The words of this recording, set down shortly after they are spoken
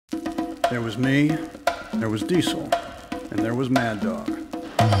There was me, there was Diesel, and there was Mad Dog.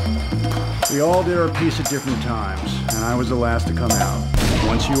 We all did our piece at different times, and I was the last to come out.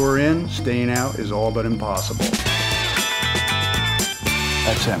 Once you are in, staying out is all but impossible.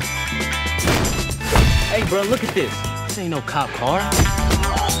 That's him. Hey, bro, look at this. This ain't no cop car.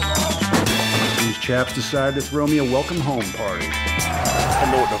 These chaps decided to throw me a welcome home party.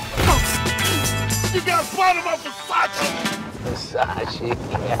 I know what the fuck. You got a bottom of Versace. Versace,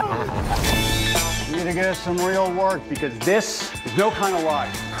 yeah. You need to get us some real work, because this is no kind of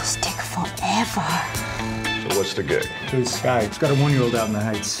life. This take forever. So what's the gig? This guy, he's got a 1-year-old out in the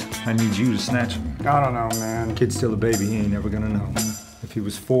Heights. I need you to snatch him. I don't know, man. Kid's still a baby, he ain't never gonna know. If he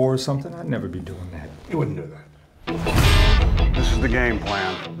was 4 or something, I'd never be doing that. You wouldn't do that. This is the game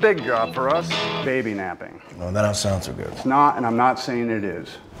plan. Big job for us, baby napping. No, that don't sound so good. It's not, and I'm not saying it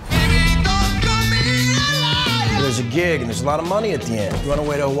is. There's a gig and there's a lot of money at the end. You run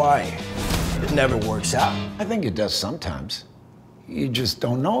away to Hawaii. It never works out. I think it does sometimes. You just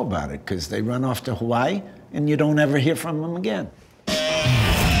don't know about it because they run off to Hawaii and you don't ever hear from them again. You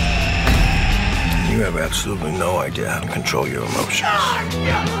have absolutely no idea how to control your emotions.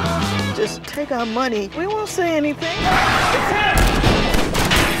 Just take our money. We won't say anything.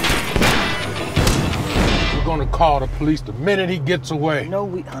 We're gonna call the police the minute he gets away. No,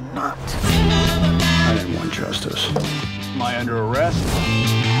 we are not. I didn't want justice. Am I under arrest?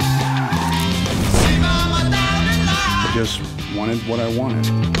 I just wanted what I wanted,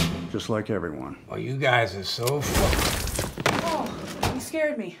 just like everyone. Oh, you guys are so fucking... Oh, you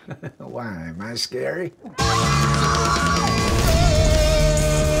scared me. Why, am I scary? You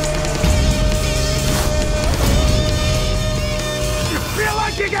feel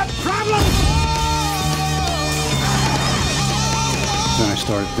like you got problems? Then I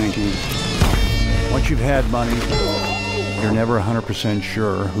started thinking, once you've had money, you're never 100%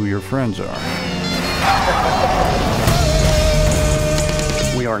 sure who your friends are.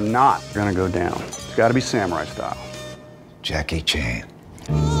 We are not gonna go down. It's gotta be samurai style. Jackie Chan.